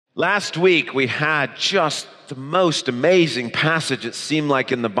Last week, we had just the most amazing passage, it seemed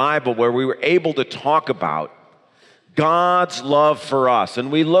like, in the Bible where we were able to talk about God's love for us.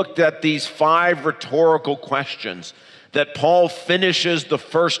 And we looked at these 5 rhetorical questions that Paul finishes the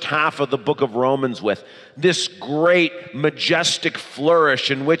first half of the book of Romans with. This great, majestic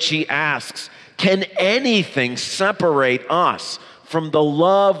flourish in which he asks, can anything separate us from the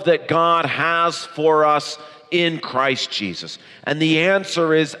love that God has for us in Christ Jesus? And the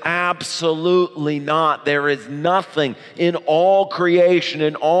answer is absolutely not. There is nothing in all creation,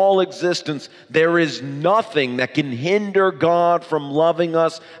 in all existence, there is nothing that can hinder God from loving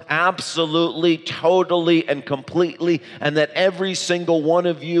us absolutely, totally, and completely, and that every single one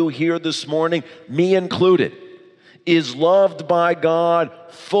of you here this morning, me included, is loved by God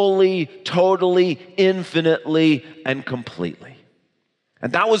fully, totally, infinitely, and completely.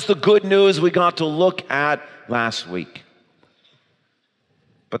 And that was the good news we got to look at last week.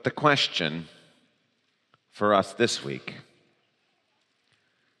 But the question for us this week,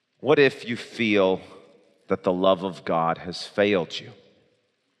 what if you feel that the love of God has failed you?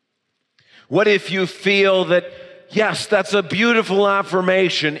 What if you feel that, yes, that's a beautiful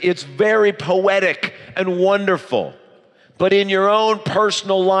affirmation, it's very poetic and wonderful, but in your own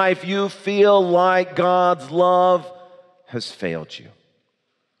personal life, you feel like God's love has failed you?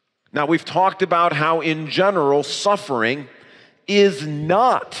 Now, we've talked about how, in general, suffering is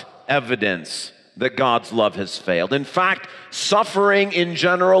not evidence that God's love has failed. In fact, suffering in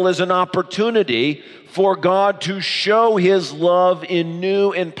general is an opportunity for God to show His love in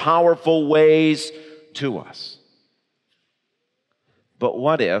new and powerful ways to us. But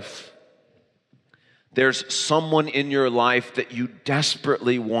what if there's someone in your life that you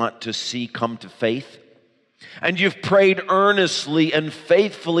desperately want to see come to faith? And you've prayed earnestly and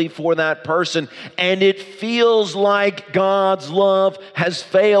faithfully for that person, and it feels like God's love has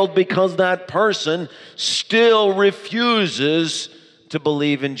failed because that person still refuses to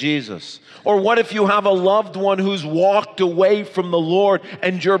believe in Jesus. Or what if you have a loved one who's walked away from the Lord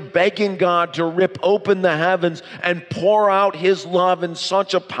and you're begging God to rip open the heavens and pour out His love in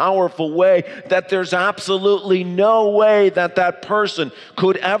such a powerful way that there's absolutely no way that that person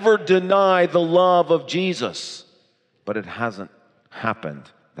could ever deny the love of Jesus? But it hasn't happened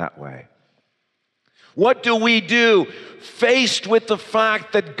that way. What do we do faced with the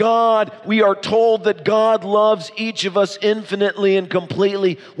fact that we are told that God loves each of us infinitely and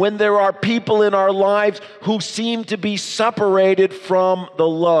completely, when there are people in our lives who seem to be separated from the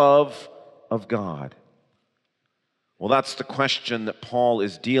love of God? Well, that's the question that Paul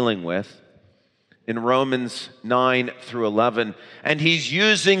is dealing with in Romans 9 through 11. And he's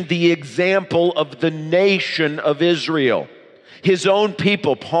using the example of the nation of Israel, his own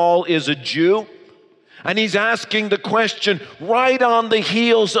people. Paul is a Jew. And he's asking the question right on the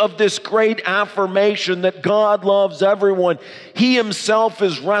heels of this great affirmation that God loves everyone. He himself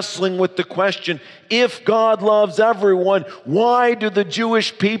is wrestling with the question, if God loves everyone, why do the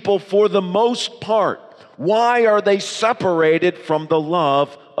Jewish people, for the most part, why are they separated from the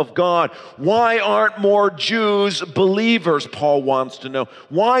love of God? Why aren't more Jews believers, Paul wants to know.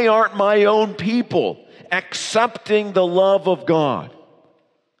 Why aren't my own people accepting the love of God?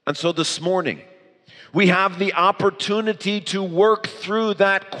 And so this morning, we have the opportunity to work through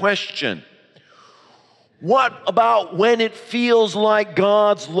that question. What about when it feels like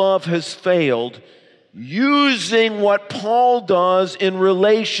God's love has failed? Using what Paul does in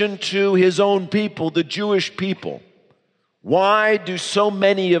relation to his own people, the Jewish people. Why do so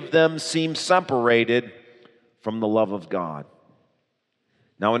many of them seem separated from the love of God?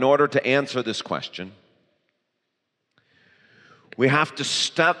 Now, in order to answer this question, we have to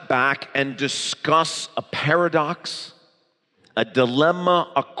step back and discuss a paradox, a dilemma,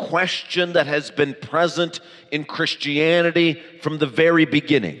 a question that has been present in Christianity from the very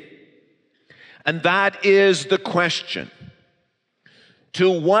beginning. And that is the question: to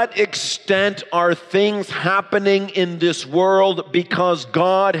what extent are things happening in this world because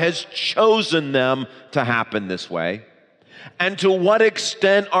God has chosen them to happen this way? And to what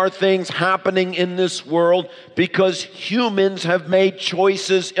extent are things happening in this world because humans have made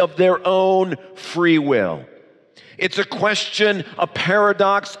choices of their own free will? It's a question, a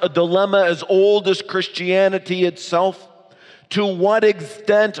paradox, a dilemma as old as Christianity itself. To what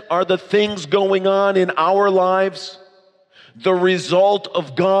extent are the things going on in our lives the result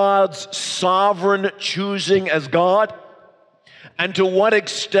of God's sovereign choosing as God? And to what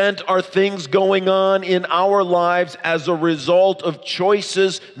extent are things going on in our lives as a result of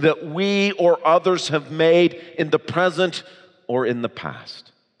choices that we or others have made in the present or in the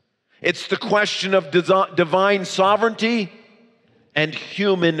past? It's the question of divine sovereignty and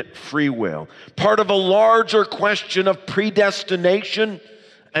human free will. Part of a larger question of predestination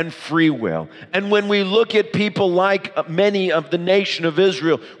and free will. And when we look at people like many of the nation of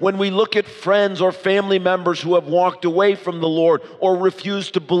Israel, when we look at friends or family members who have walked away from the Lord or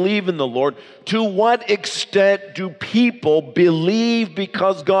refused to believe in the Lord, to what extent do people believe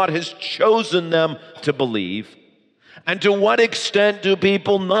because God has chosen them to believe? And to what extent do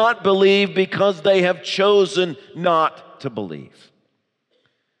people not believe because they have chosen not to believe?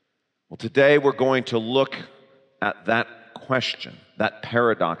 Well, today we're going to look at that question, that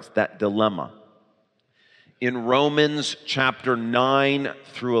paradox, that dilemma in Romans chapter 9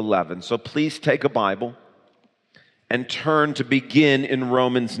 through 11. So please take a Bible and turn to begin in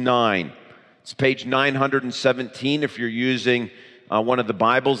Romans 9. It's page 917 if you're using one of the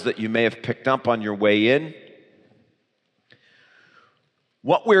Bibles that you may have picked up on your way in.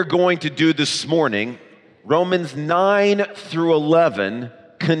 What we're going to do this morning, Romans 9 through 11,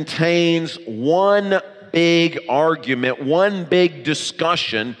 contains one big argument, one big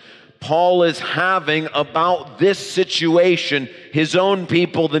discussion Paul is having about this situation, his own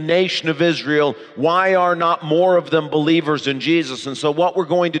people, the nation of Israel. Why are not more of them believers in Jesus? And so what we're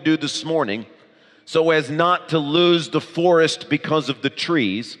going to do this morning, so as not to lose the forest because of the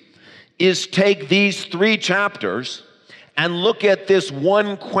trees, is take these 3 chapters and look at this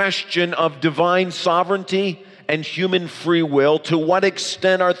one question of divine sovereignty and human free will. To what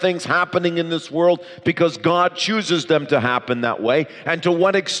extent are things happening in this world because God chooses them to happen that way? And to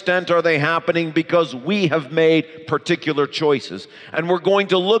what extent are they happening because we have made particular choices? And we're going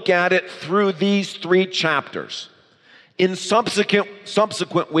to look at it through these 3 chapters. In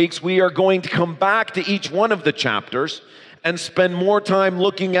subsequent weeks, we are going to come back to each one of the chapters and spend more time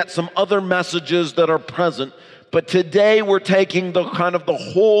looking at some other messages that are present. But today we're taking the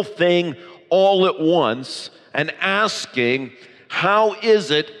whole thing all at once and asking, how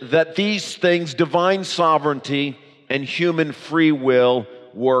is it that these things, divine sovereignty and human free will,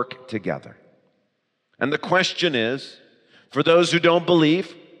 work together? And the question is, for those who don't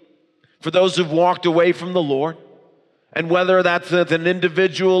believe, for those who've walked away from the Lord, and whether that's at an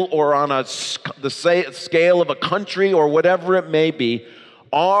individual or on the scale of a country or whatever it may be,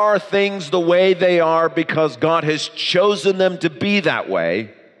 are things the way they are because God has chosen them to be that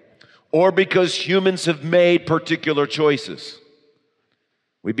way, or because humans have made particular choices?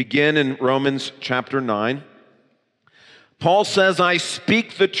 We begin in Romans chapter 9. Paul says, I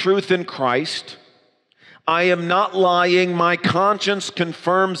speak the truth in Christ. I am not lying. My conscience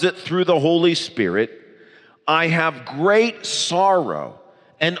confirms it through the Holy Spirit. I have great sorrow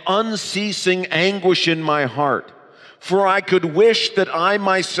and unceasing anguish in my heart. For I could wish that I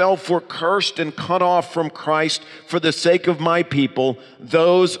myself were cursed and cut off from Christ for the sake of my people,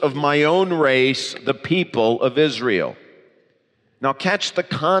 those of my own race, the people of Israel. Now catch the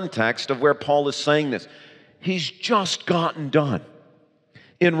context of where Paul is saying this. He's just gotten done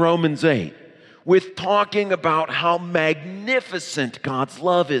in Romans 8 with talking about how magnificent God's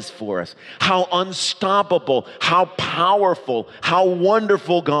love is for us, how unstoppable, how powerful, how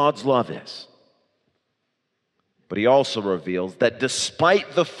wonderful God's love is. But he also reveals that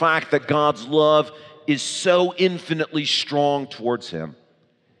despite the fact that God's love is so infinitely strong towards him,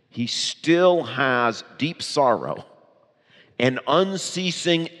 he still has deep sorrow and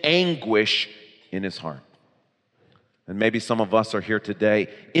unceasing anguish in his heart. And maybe some of us are here today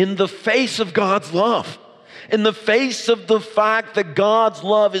in the face of God's love, in the face of the fact that God's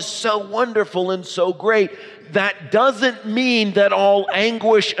love is so wonderful and so great. That doesn't mean that all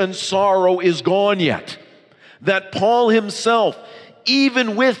anguish and sorrow is gone yet. That Paul himself,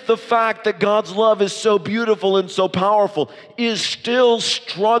 even with the fact that God's love is so beautiful and so powerful, is still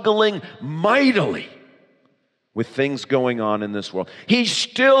struggling mightily with things going on in this world. He's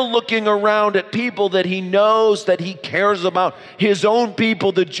still looking around at people that he knows, that he cares about, his own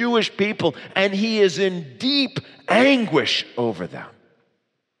people, the Jewish people, and he is in deep anguish over them.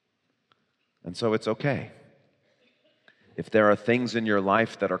 And so it's okay if there are things in your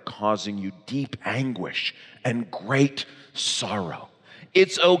life that are causing you deep anguish and great sorrow.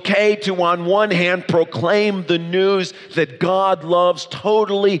 It's okay to, on one hand, proclaim the news that God loves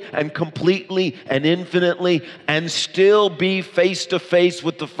totally and completely and infinitely, and still be face to face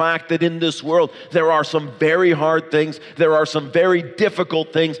with the fact that in this world there are some very hard things, there are some very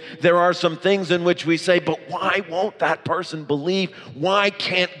difficult things, there are some things in which we say, but why won't that person believe? Why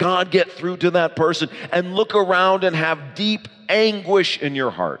can't God get through to that person? And look around and have deep anguish in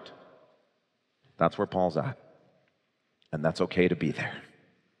your heart. That's where Paul's at. And that's okay to be there.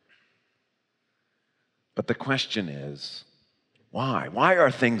 But the question is, why? Why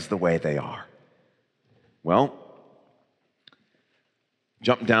are things the way they are? Well,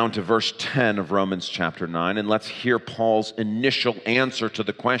 Jump down to verse 10 of Romans chapter 9, and let's hear Paul's initial answer to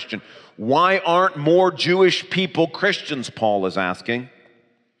the question, why aren't more Jewish people Christians, Paul is asking.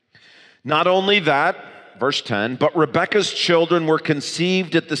 Not only that, verse 10, but Rebekah's children were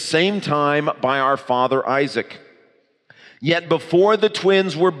conceived at the same time by our father Isaac. Yet before the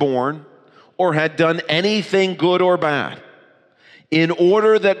twins were born, or had done anything good or bad, in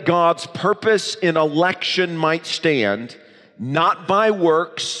order that God's purpose in election might stand, not by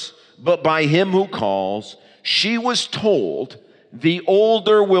works, but by him who calls, she was told, the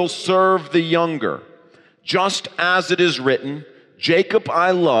older will serve the younger. Just as it is written, Jacob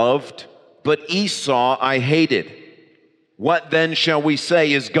I loved, but Esau I hated. What then shall we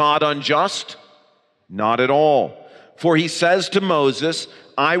say? Is God unjust? Not at all. For he says to Moses,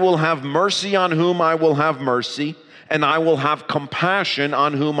 I will have mercy on whom I will have mercy, and I will have compassion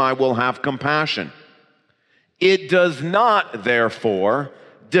on whom I will have compassion. It does not, therefore,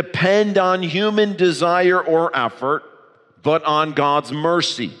 depend on human desire or effort, but on God's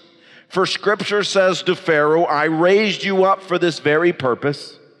mercy. For Scripture says to Pharaoh, I raised you up for this very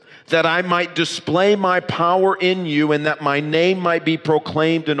purpose, that I might display my power in you, and that my name might be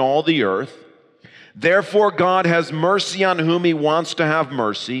proclaimed in all the earth. Therefore God has mercy on whom he wants to have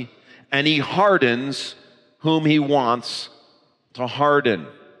mercy, and he hardens whom he wants to harden.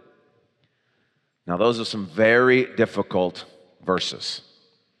 Now, those are some very difficult verses.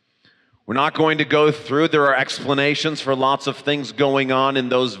 We're not going to go through. There are explanations for lots of things going on in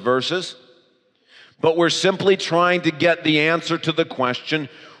those verses. But we're simply trying to get the answer to the question,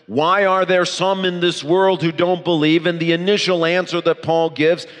 why are there some in this world who don't believe? And the initial answer that Paul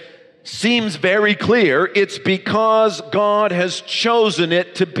gives seems very clear. It's because God has chosen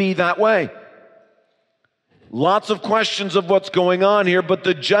it to be that way. Lots of questions of what's going on here, but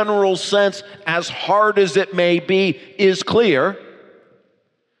the general sense, as hard as it may be, is clear.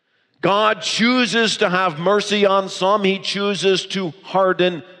 God chooses to have mercy on some. He chooses to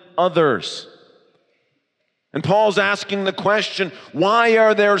harden others. And Paul's asking the question, why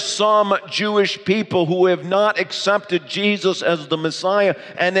are there some Jewish people who have not accepted Jesus as the Messiah?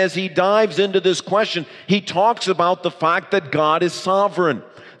 And as he dives into this question, he talks about the fact that God is sovereign,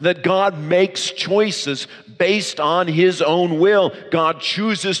 that God makes choices based on his own will. God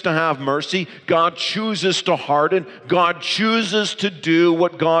chooses to have mercy. God chooses to harden. God chooses to do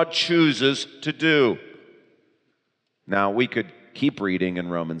what God chooses to do. Now, we could keep reading in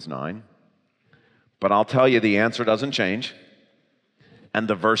Romans 9, but I'll tell you the answer doesn't change, and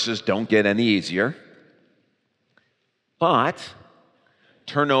the verses don't get any easier. But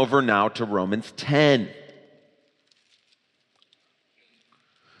turn over now to Romans 10.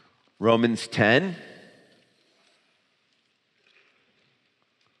 Romans 10,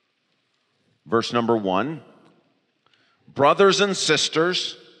 verse number 1. Brothers and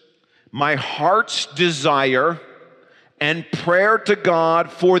sisters, my heart's desire and prayer to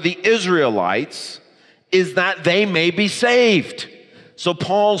God for the Israelites is that they may be saved. So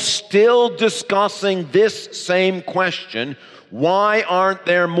Paul's still discussing this same question. Why aren't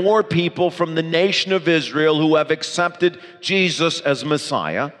there more people from the nation of Israel who have accepted Jesus as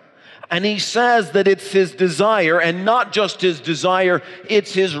Messiah? And he says that it's his desire, and not just his desire,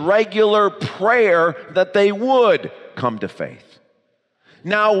 it's his regular prayer that they would come to faith.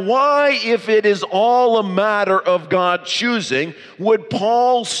 Now, why, if it is all a matter of God choosing, would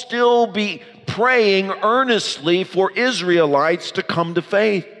Paul still be praying earnestly for Israelites to come to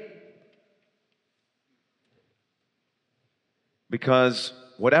faith? Because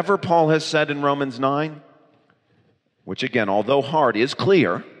whatever Paul has said in Romans 9, which again, although hard, is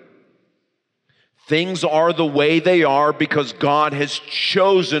clear, things are the way they are because God has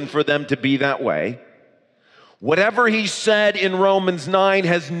chosen for them to be that way. Whatever he said in Romans 9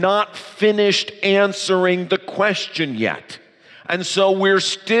 has not finished answering the question yet. And so we're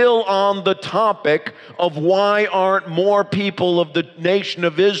still on the topic of why aren't more people of the nation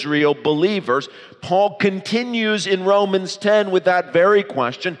of Israel believers. Paul continues in Romans 10 with that very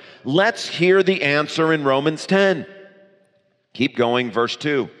question. Let's hear the answer in Romans 10. Keep going, verse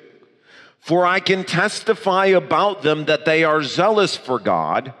 2. For I can testify about them that they are zealous for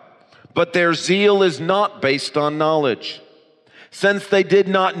God, but their zeal is not based on knowledge. Since they did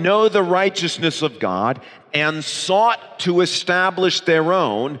not know the righteousness of God and sought to establish their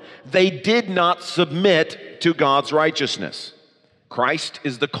own, they did not submit to God's righteousness. Christ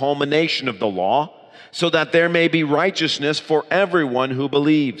is the culmination of the law, so that there may be righteousness for everyone who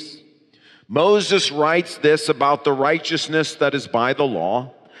believes. Moses writes this about the righteousness that is by the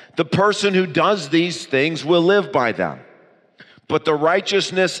law. The person who does these things will live by them. But the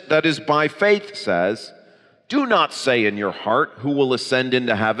righteousness that is by faith says, Do not say in your heart, who will ascend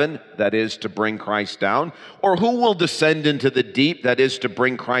into heaven, that is, to bring Christ down, or who will descend into the deep, that is, to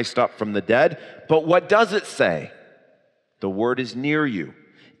bring Christ up from the dead. But what does it say? The word is near you.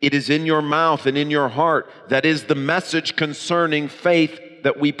 It is in your mouth and in your heart. That is the message concerning faith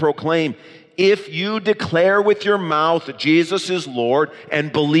that we proclaim. If you declare with your mouth Jesus is Lord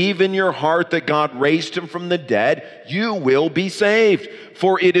and believe in your heart that God raised him from the dead, you will be saved.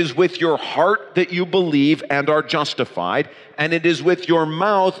 For it is with your heart that you believe and are justified, and it is with your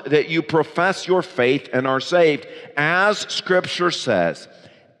mouth that you profess your faith and are saved. As Scripture says,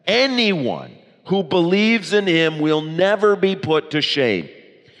 anyone who believes in him will never be put to shame.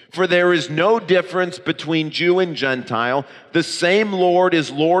 For there is no difference between Jew and Gentile. The same Lord is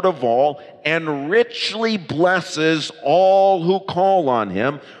Lord of all, and richly blesses all who call on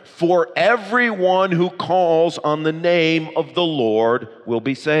him. For everyone who calls on the name of the Lord will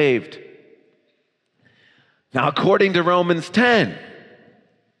be saved. Now, according to Romans 10,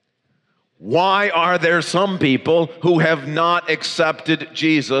 why are there some people who have not accepted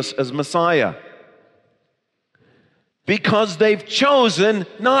Jesus as Messiah? Because they've chosen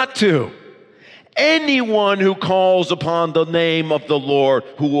not to. Anyone who calls upon the name of the Lord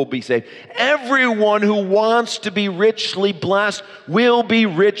who will be saved. Everyone who wants to be richly blessed will be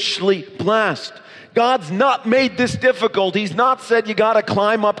richly blessed. God's not made this difficult. He's not said you got to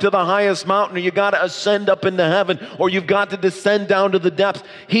climb up to the highest mountain, or you got to ascend up into heaven, or you've got to descend down to the depths.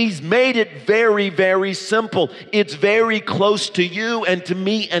 He's made it very, very simple. It's very close to you and to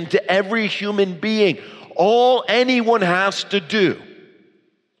me and to every human being. All anyone has to do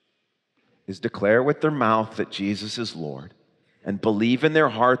is declare with their mouth that Jesus is Lord and believe in their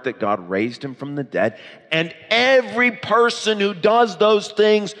heart that God raised him from the dead, and every person who does those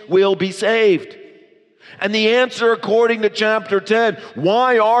things will be saved. And the answer, according to chapter 10,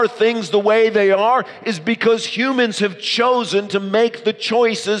 why are things the way they are, is because humans have chosen to make the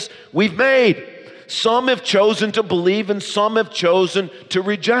choices we've made. Some have chosen to believe and some have chosen to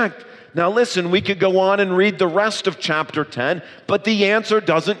reject. Now listen, we could go on and read the rest of chapter 10, but the answer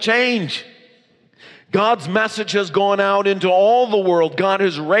doesn't change. God's message has gone out into all the world. God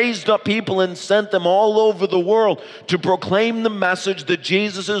has raised up people and sent them all over the world to proclaim the message that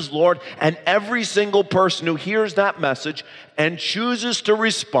Jesus is Lord, and every single person who hears that message and chooses to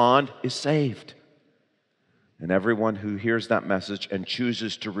respond is saved. And everyone who hears that message and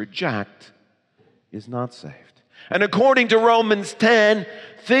chooses to reject is not saved. And according to Romans 10,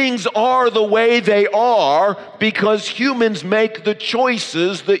 things are the way they are because humans make the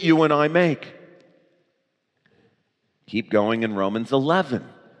choices that you and I make. Keep going in Romans 11.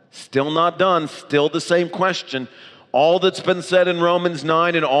 Still not done, still the same question. All that's been said in Romans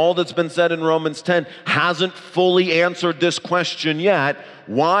 9 and all that's been said in Romans 10 hasn't fully answered this question yet.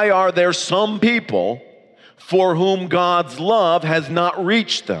 Why are there some people for whom God's love has not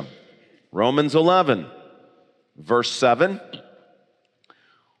reached them? Romans 11, verse 7.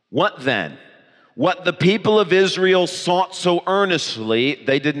 What then? What the people of Israel sought so earnestly,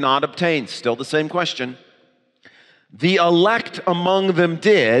 they did not obtain. Still the same question. The elect among them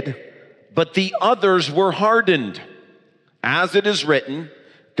did, but the others were hardened. As it is written,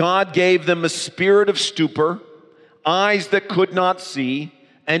 God gave them a spirit of stupor, eyes that could not see,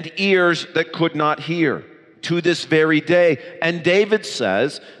 and ears that could not hear, to this very day. And David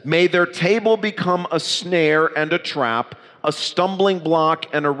says, may their table become a snare and a trap, a stumbling block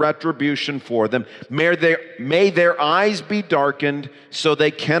and a retribution for them. May their eyes be darkened so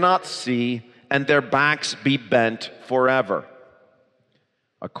they cannot see, and their backs be bent forever.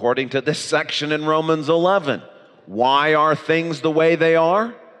 According to this section in Romans 11, why are things the way they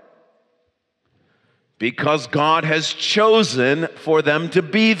are? Because God has chosen for them to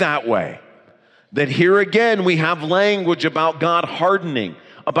be that way. That here again we have language about God hardening,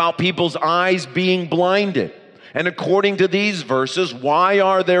 about people's eyes being blinded. And according to these verses, why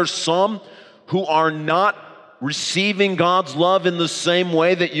are there some who are not receiving God's love in the same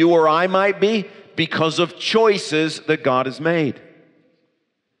way that you or I might be? Because of choices that God has made.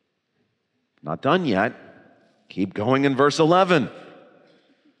 Not done yet. Keep going in verse 11.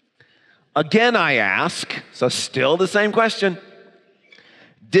 Again I ask, so still the same question.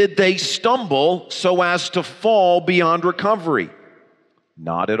 Did they stumble so as to fall beyond recovery?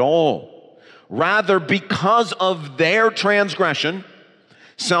 Not at all. Rather, because of their transgression,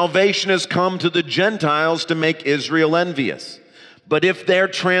 salvation has come to the Gentiles to make Israel envious. But if their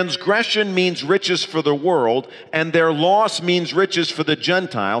transgression means riches for the world, and their loss means riches for the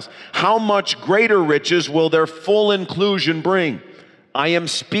Gentiles, how much greater riches will their full inclusion bring? I am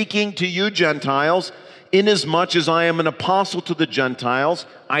speaking to you Gentiles, inasmuch as I am an apostle to the Gentiles.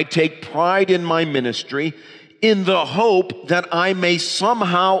 I take pride in my ministry. in the hope that I may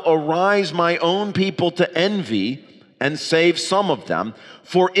somehow arouse my own people to envy and save some of them.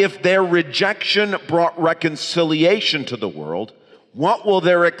 For if their rejection brought reconciliation to the world, what will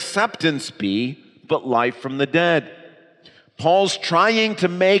their acceptance be but life from the dead? Paul's trying to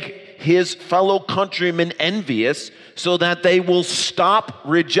make his fellow countrymen envious so that they will stop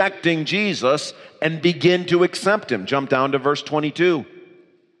rejecting Jesus and begin to accept him. Jump down to verse 22.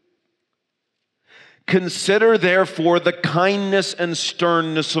 Consider therefore the kindness and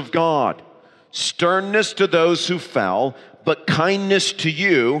sternness of God. Sternness to those who fell, but kindness to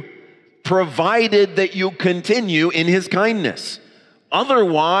you, provided that you continue in his kindness.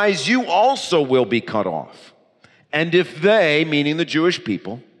 Otherwise, you also will be cut off. And if they, meaning the Jewish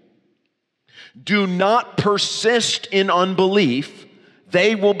people, do not persist in unbelief,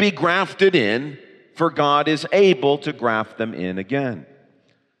 they will be grafted in, for God is able to graft them in again.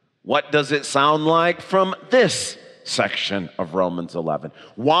 What does it sound like from this section of Romans 11?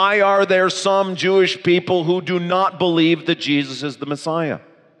 Why are there some Jewish people who do not believe that Jesus is the Messiah?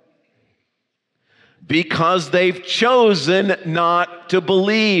 Because they've chosen not to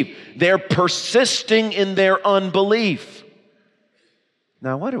believe. They're persisting in their unbelief.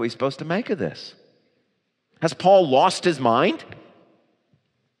 Now, what are we supposed to make of this? Has Paul lost his mind?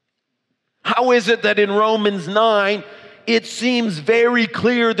 How is it that in Romans 9, it seems very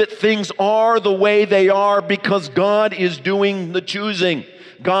clear that things are the way they are because God is doing the choosing?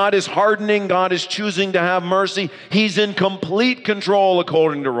 God is hardening. God is choosing to have mercy. He's in complete control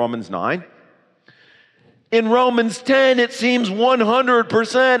according to Romans 9. In Romans 10, it seems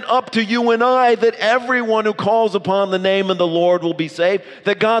 100% up to you and I that everyone who calls upon the name of the Lord will be saved,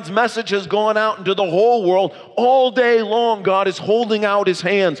 that God's message has gone out into the whole world. All day long, God is holding out his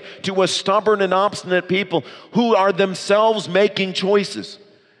hands to a stubborn and obstinate people who are themselves making choices.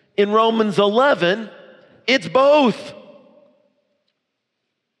 In Romans 11, it's both.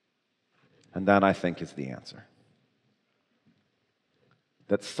 And that, I think, is the answer.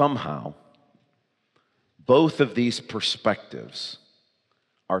 That somehow both of these perspectives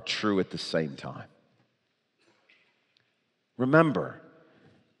are true at the same time. Remember,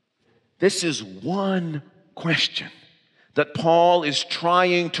 this is one question that Paul is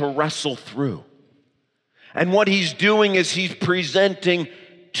trying to wrestle through. And what he's doing is he's presenting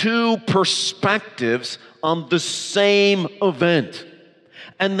two perspectives on the same event.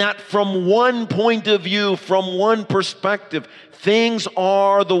 And that from one point of view, from one perspective, things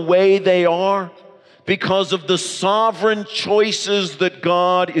are the way they are because of the sovereign choices that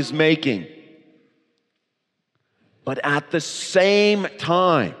God is making. But at the same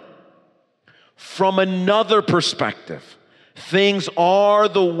time, from another perspective, things are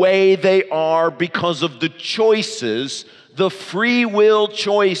the way they are because of the choices, the free will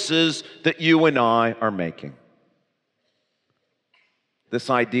choices that you and I are making.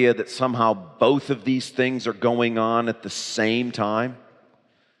 This idea that somehow both of these things are going on at the same time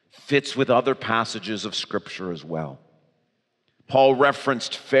fits with other passages of Scripture as well. Paul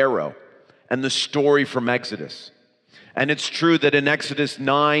referenced Pharaoh and the story from Exodus. And it's true that in Exodus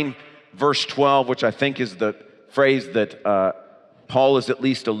 9, verse 12, which I think is the phrase that Paul is at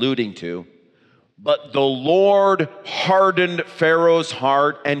least alluding to, but the Lord hardened Pharaoh's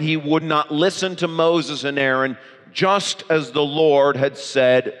heart, and he would not listen to Moses and Aaron, just as the Lord had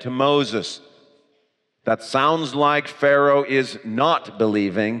said to Moses. That sounds like Pharaoh is not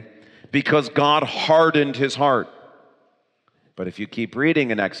believing because God hardened his heart. But if you keep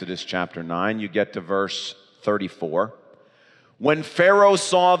reading in Exodus chapter 9, you get to verse 34. When Pharaoh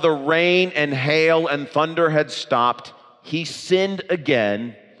saw the rain and hail and thunder had stopped, he sinned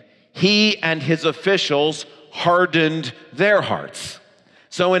again. He and his officials hardened their hearts.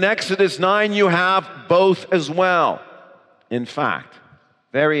 So in Exodus 9, you have both as well. In fact,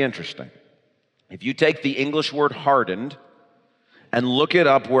 very interesting. If you take the English word hardened and look it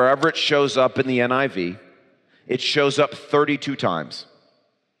up wherever it shows up in the NIV, it shows up 32 times.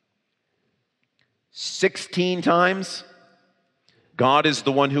 16 times, God is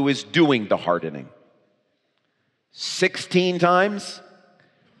the one who is doing the hardening. 16 times,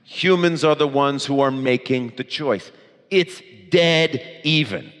 humans are the ones who are making the choice. It's dead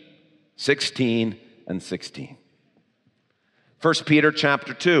even. 16 and 16. 1 Peter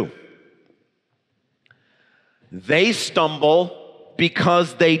chapter 2. They stumble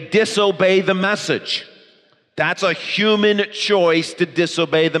because they disobey the message. That's a human choice to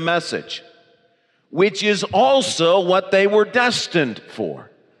disobey the message, which is also what they were destined for.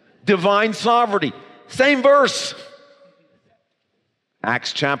 Divine sovereignty. Same verse.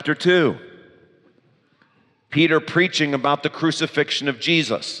 Acts chapter 2. Peter preaching about the crucifixion of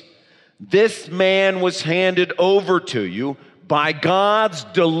Jesus. This man was handed over to you by God's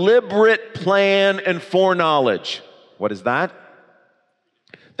deliberate plan and foreknowledge. What is that?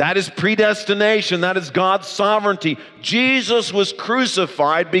 That is predestination. That is God's sovereignty. Jesus was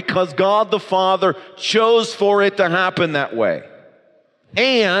crucified because God the Father chose for it to happen that way.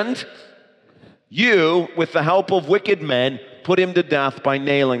 And you, with the help of wicked men, put him to death by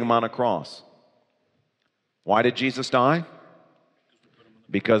nailing him on a cross. Why did Jesus die?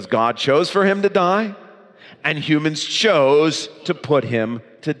 Because God chose for him to die, and humans chose to put him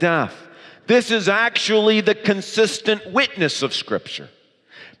to death. This is actually the consistent witness of Scripture.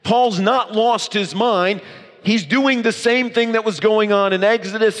 Paul's not lost his mind. He's doing the same thing that was going on in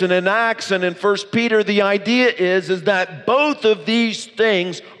Exodus and in Acts and in 1 Peter. The idea is that both of these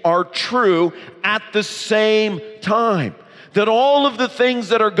things are true at the same time. That all of the things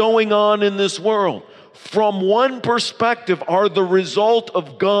that are going on in this world, from one perspective, are the result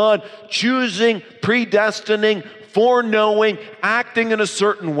of God choosing, predestining, foreknowing, acting in a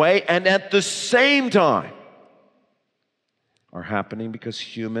certain way, and at the same time are happening because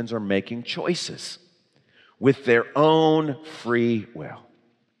humans are making choices with their own free will.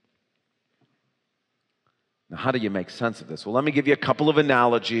 Now, how do you make sense of this? Well, let me give you a couple of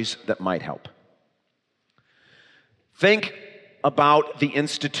analogies that might help. Think about the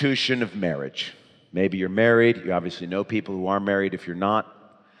institution of marriage. Maybe you're married. You obviously know people who are married if you're not.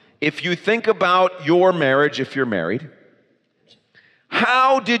 If you think about your marriage, if you're married,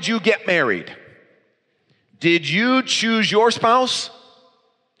 how did you get married? Did you choose your spouse?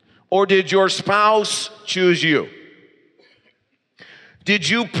 Or did your spouse choose you? Did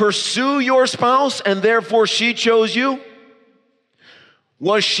you pursue your spouse and therefore she chose you?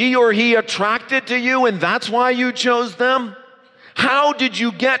 Was she or he attracted to you and that's why you chose them? How did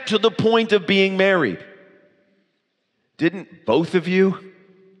you get to the point of being married? Didn't both of you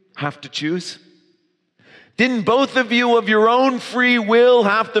have to choose? Didn't both of you of your own free will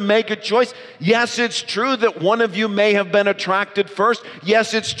have to make a choice? Yes, it's true that one of you may have been attracted first.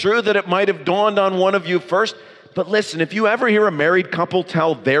 Yes, it's true that it might have dawned on one of you first. But listen, if you ever hear a married couple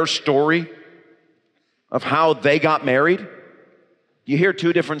tell their story of how they got married, you hear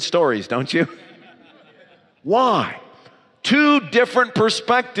two different stories, don't you? Why? Two different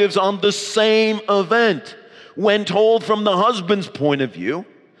perspectives on the same event. When told from the husband's point of view,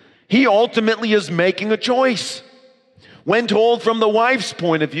 he ultimately is making a choice. When told from the wife's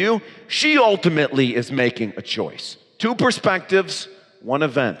point of view, she ultimately is making a choice. Two perspectives, one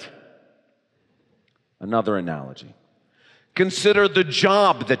event. Another analogy. Consider the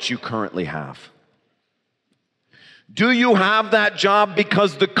job that you currently have. Do you have that job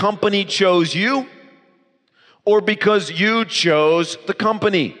because the company chose you or because you chose the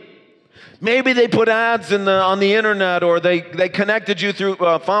company? Maybe they put ads on the internet, or they connected you through,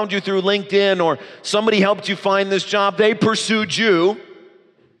 found you through LinkedIn, or somebody helped you find this job. They pursued you,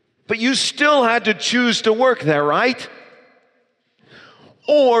 but you still had to choose to work there, right?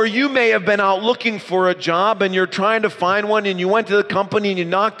 Or you may have been out looking for a job and you're trying to find one, and you went to the company and you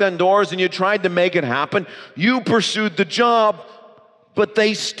knocked on doors and you tried to make it happen. You pursued the job, but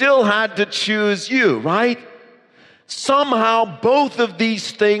they still had to choose you, right? Somehow both of these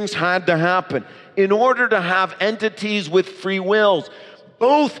things had to happen. In order to have entities with free wills,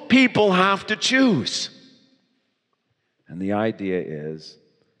 both people have to choose. And the idea is,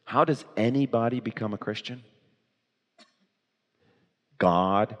 how does anybody become a Christian?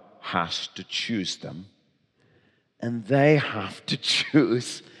 God has to choose them, and they have to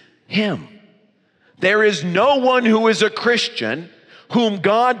choose Him. There is no one who is a Christian whom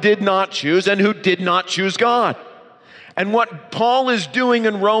God did not choose and who did not choose God. And what Paul is doing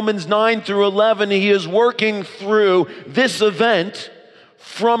in Romans 9 through 11, he is working through this event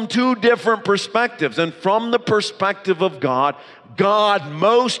from two different perspectives. And from the perspective of God, God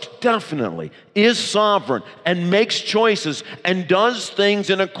most definitely is sovereign and makes choices and does things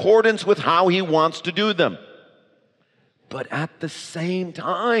in accordance with how He wants to do them. But at the same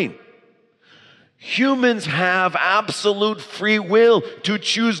time, humans have absolute free will to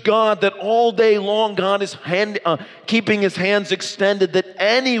choose God, that all day long God is keeping His hands extended, that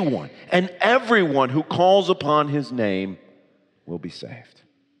anyone and everyone who calls upon His name will be saved.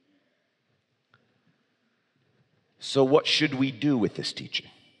 So what should we do with this teaching?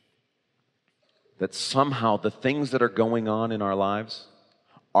 That somehow the things that are going on in our lives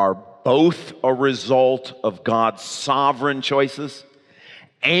are both a result of God's sovereign choices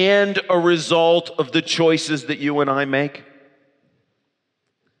and a result of the choices that you and I make?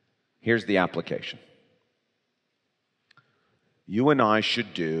 Here's the application. You and I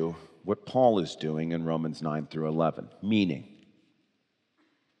should do what Paul is doing in Romans 9 through 11, meaning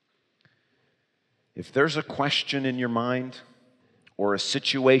If there's a question in your mind or a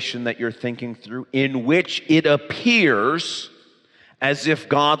situation that you're thinking through in which it appears as if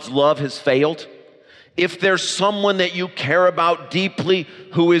God's love has failed, if there's someone that you care about deeply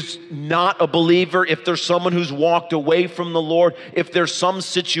who is not a believer, if there's someone who's walked away from the Lord, if there's some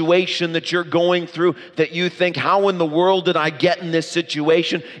situation that you're going through that you think, how in the world did I get in this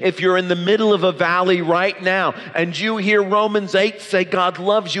situation? If you're in the middle of a valley right now and you hear Romans 8 say God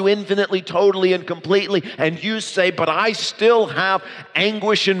loves you infinitely, totally, and completely, and you say, but I still have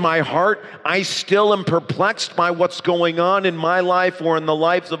anguish in my heart, I still am perplexed by what's going on in my life or in the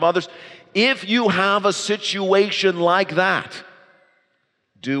lives of others. If you have a situation like that,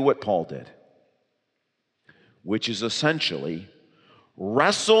 do what Paul did, which is essentially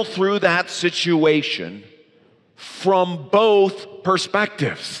wrestle through that situation from both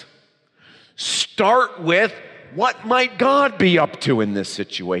perspectives. Start with, what might God be up to in this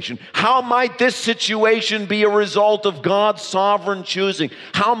situation? How might this situation be a result of God's sovereign choosing?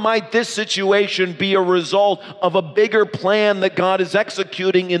 How might this situation be a result of a bigger plan that God is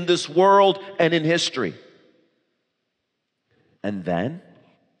executing in this world and in history? And then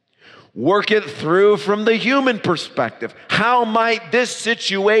work it through from the human perspective. How might this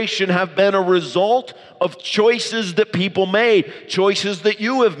situation have been a result of choices that people made, choices that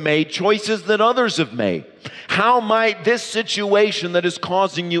you have made, choices that others have made? How might this situation that is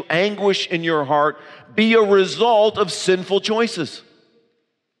causing you anguish in your heart be a result of sinful choices?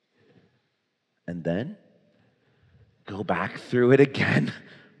 And then go back through it again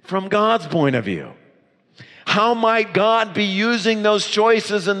from God's point of view. How might God be using those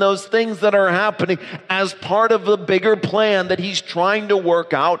choices and those things that are happening as part of the bigger plan that He's trying to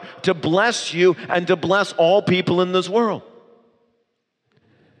work out to bless you and to bless all people in this world?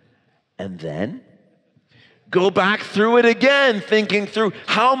 And then go back through it again, thinking through,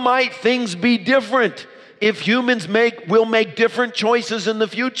 how might things be different if humans will make different choices in the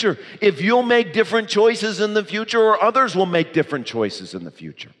future? If you'll make different choices in the future, or others will make different choices in the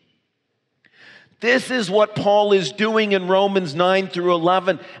future. This is what Paul is doing in Romans 9 through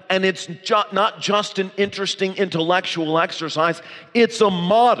 11, and it's not just an interesting intellectual exercise, it's a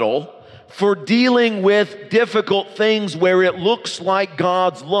model for dealing with difficult things where it looks like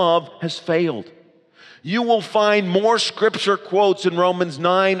God's love has failed. You will find more scripture quotes in Romans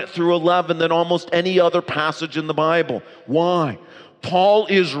 9 through 11 than almost any other passage in the Bible. Why? Paul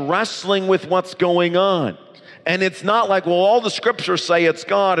is wrestling with what's going on. And it's not like, well, all the scriptures say it's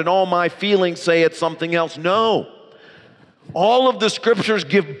God and all my feelings say it's something else. No. All of the scriptures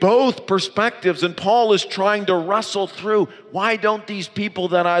give both perspectives, and Paul is trying to wrestle through, why don't these people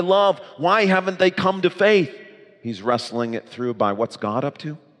that I love, why haven't they come to faith? He's wrestling it through by what's God up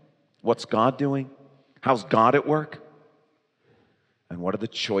to? What's God doing? How's God at work? And what are the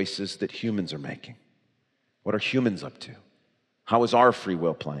choices that humans are making? What are humans up to? How is our free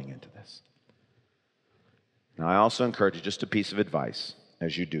will playing into this? Now, I also encourage you, just a piece of advice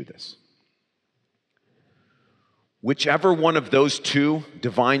as you do this. Whichever one of those two,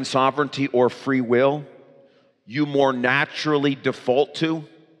 divine sovereignty or free will, you more naturally default to,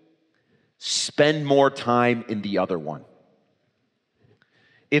 spend more time in the other one.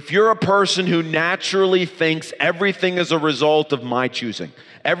 If you're a person who naturally thinks everything is a result of my choosing,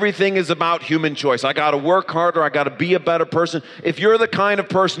 everything is about human choice, I got to work harder, I got to be a better person. If you're the kind of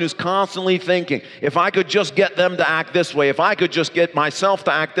person who's constantly thinking, if I could just get them to act this way, if I could just get myself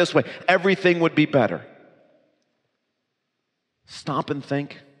to act this way, everything would be better. Stop and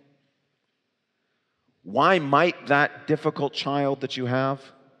think. Why might that difficult child that you have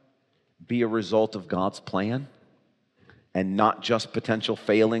be a result of God's plan? And not just potential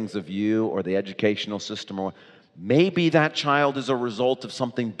failings of you or the educational system. Or maybe that child is a result of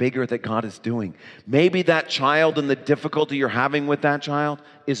something bigger that God is doing. Maybe that child and the difficulty you're having with that child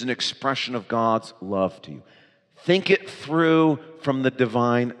is an expression of God's love to you. Think it through from the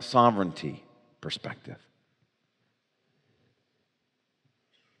divine sovereignty perspective.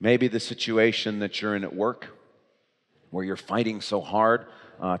 Maybe the situation that you're in at work, where you're fighting so hard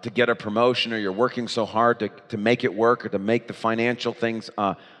to get a promotion, or you're working so hard to make it work, or to make the financial things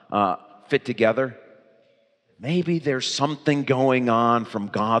fit together. Maybe there's something going on from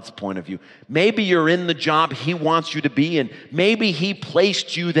God's point of view. Maybe you're in the job He wants you to be in. Maybe He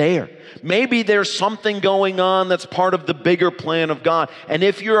placed you there. Maybe there's something going on that's part of the bigger plan of God. And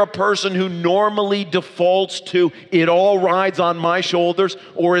if you're a person who normally defaults to, it all rides on my shoulders,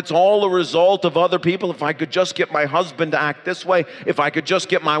 or it's all a result of other people, if I could just get my husband to act this way, if I could just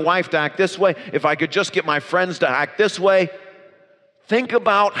get my wife to act this way, if I could just get my friends to act this way, Think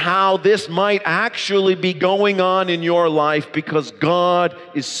about how this might actually be going on in your life because God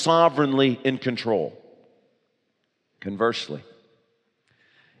is sovereignly in control. Conversely,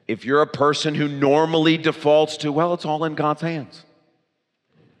 if you're a person who normally defaults to, well, it's all in God's hands,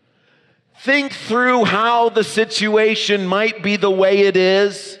 think through how the situation might be the way it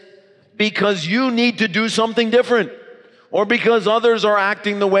is because you need to do something different or because others are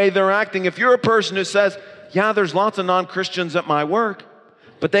acting the way they're acting. If you're a person who says, yeah, there's lots of non-Christians at my work,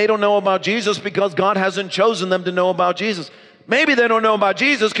 but they don't know about Jesus because God hasn't chosen them to know about Jesus. Maybe they don't know about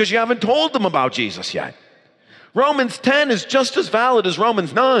Jesus because you haven't told them about Jesus yet. Romans 10 is just as valid as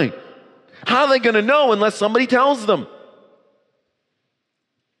Romans 9. How are they going to know unless somebody tells them?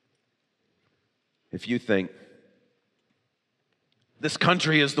 If you think this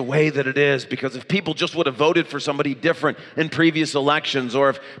country is the way that it is because if people just would have voted for somebody different in previous elections, or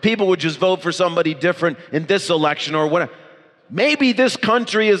if people would just vote for somebody different in this election or whatever, maybe this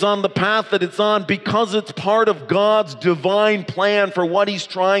country is on the path that it's on because it's part of God's divine plan for what He's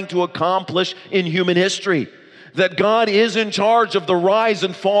trying to accomplish in human history. That God is in charge of the rise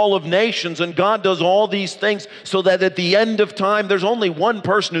and fall of nations, and God does all these things so that at the end of time, there's only one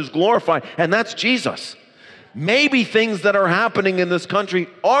person who's glorified, and that's Jesus. Maybe things that are happening in this country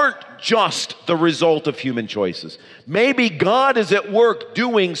aren't just the result of human choices. Maybe God is at work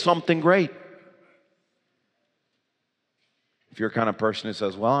doing something great. If you're the kind of person who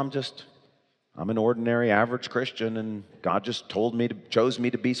says, well, I'm an ordinary, average Christian, and God just chose me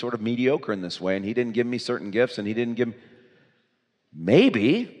to be sort of mediocre in this way, and He didn't give me certain gifts, and He didn't give me...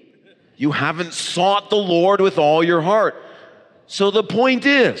 Maybe you haven't sought the Lord with all your heart. So the point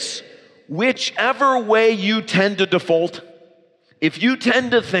is, whichever way you tend to default, if you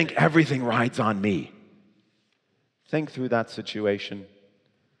tend to think everything rides on me, think through that situation.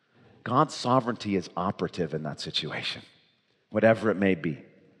 God's sovereignty is operative in that situation, whatever it may be.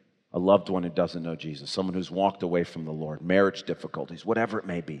 A loved one who doesn't know Jesus, someone who's walked away from the Lord, marriage difficulties, whatever it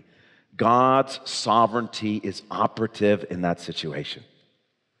may be. God's sovereignty is operative in that situation.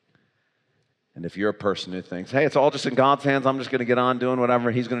 And if you're a person who thinks, hey, it's all just in God's hands, I'm just going to get on doing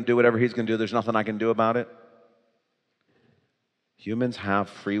whatever, He's going to do whatever He's going to do, there's nothing I can do about it. Humans have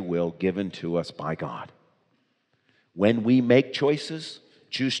free will given to us by God. When we make choices,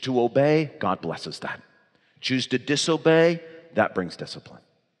 choose to obey, God blesses that. Choose to disobey, that brings discipline.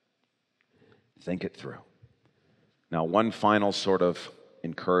 Think it through. Now, one final sort of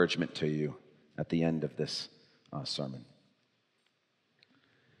encouragement to you at the end of this sermon.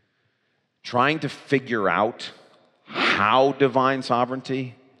 Trying to figure out how divine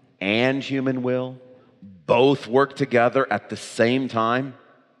sovereignty and human will both work together at the same time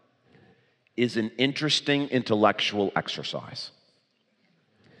is an interesting intellectual exercise.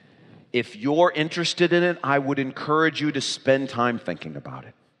 If you're interested in it, I would encourage you to spend time thinking about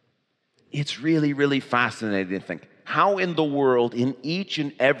it. It's really, really fascinating to think, how in the world, in each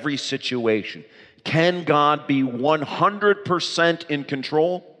and every situation, can God be 100% in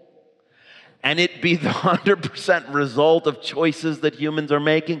control and it be the 100% result of choices that humans are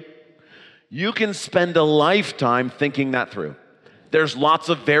making? You can spend a lifetime thinking that through. There's lots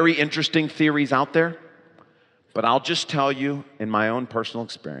of very interesting theories out there, but I'll just tell you, in my own personal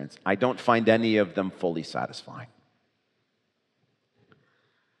experience, I don't find any of them fully satisfying.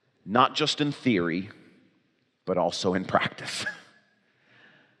 Not just in theory, but also in practice.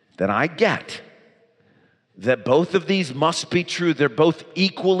 That I get that both of these must be true. They're both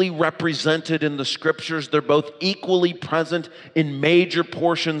equally represented in the Scriptures. They're both equally present in major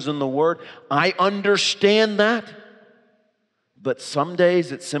portions in the Word. I understand that, but some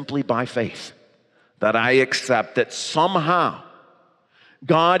days it's simply by faith that I accept that somehow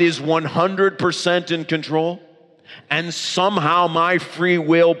God is 100% in control, and somehow my free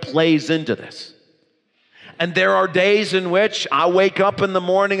will plays into this. And there are days in which I wake up in the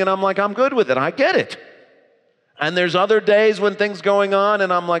morning and I'm like, I'm good with it. I get it. And there's other days when things going on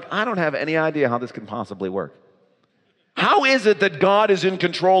and I'm like, I don't have any idea how this can possibly work. How is it that God is in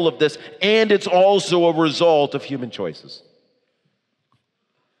control of this and it's also a result of human choices?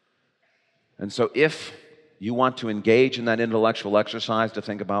 And so if you want to engage in that intellectual exercise to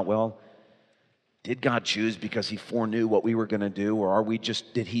think about, well, did God choose because He foreknew what we were going to do? Or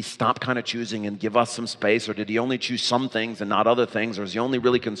did He stop kind of choosing and give us some space? Or did He only choose some things and not other things? Or is He only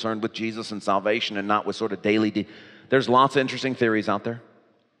really concerned with Jesus and salvation and not with sort of daily? There's lots of interesting theories out there.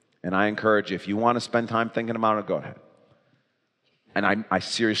 And I encourage you, if you want to spend time thinking about it, go ahead. And I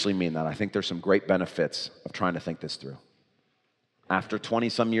seriously mean that. I think there's some great benefits of trying to think this through. After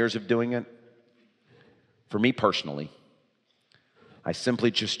 20-some years of doing it, for me personally, I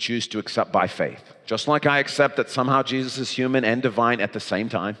simply just choose to accept by faith. Just like I accept that somehow Jesus is human and divine at the same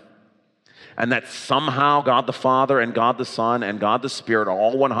time, and that somehow God the Father and God the Son and God the Spirit are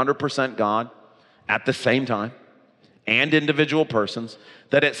all 100% God at the same time, and individual persons,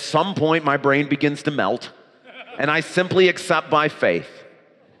 that at some point my brain begins to melt, and I simply accept by faith.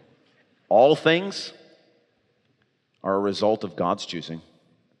 All things are a result of God's choosing,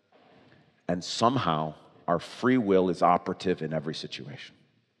 and somehow our free will is operative in every situation.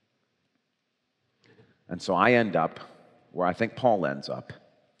 And so I end up where I think Paul ends up,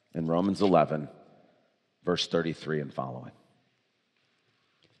 in Romans 11, verse 33 and following.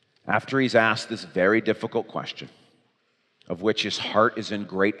 After he's asked this very difficult question, of which his heart is in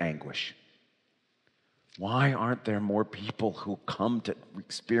great anguish. Why aren't there more people who come to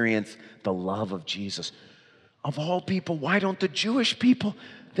experience the love of Jesus? Of all people, why don't the Jewish people?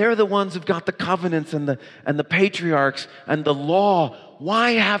 They're the ones who've got the covenants and the patriarchs and the law.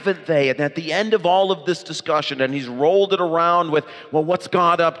 Why haven't they? And at the end of all of this discussion, and he's rolled it around with, well, what's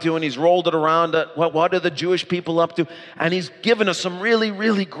God up to? And he's rolled it around at, well, what are the Jewish people up to? And he's given us some really,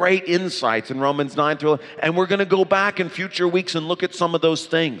 really great insights in Romans 9 through 11. And we're going to go back in future weeks and look at some of those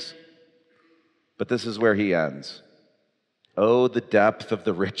things. But this is where he ends. Oh, the depth of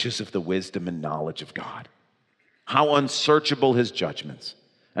the riches of the wisdom and knowledge of God. How unsearchable his judgments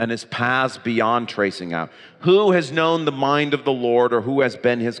and his paths beyond tracing out. Who has known the mind of the Lord, or who has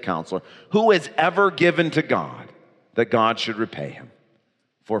been his counselor? Who has ever given to God that God should repay him?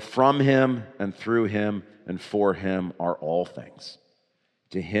 For from him and through him and for him are all things.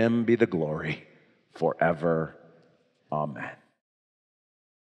 To him be the glory forever. Amen.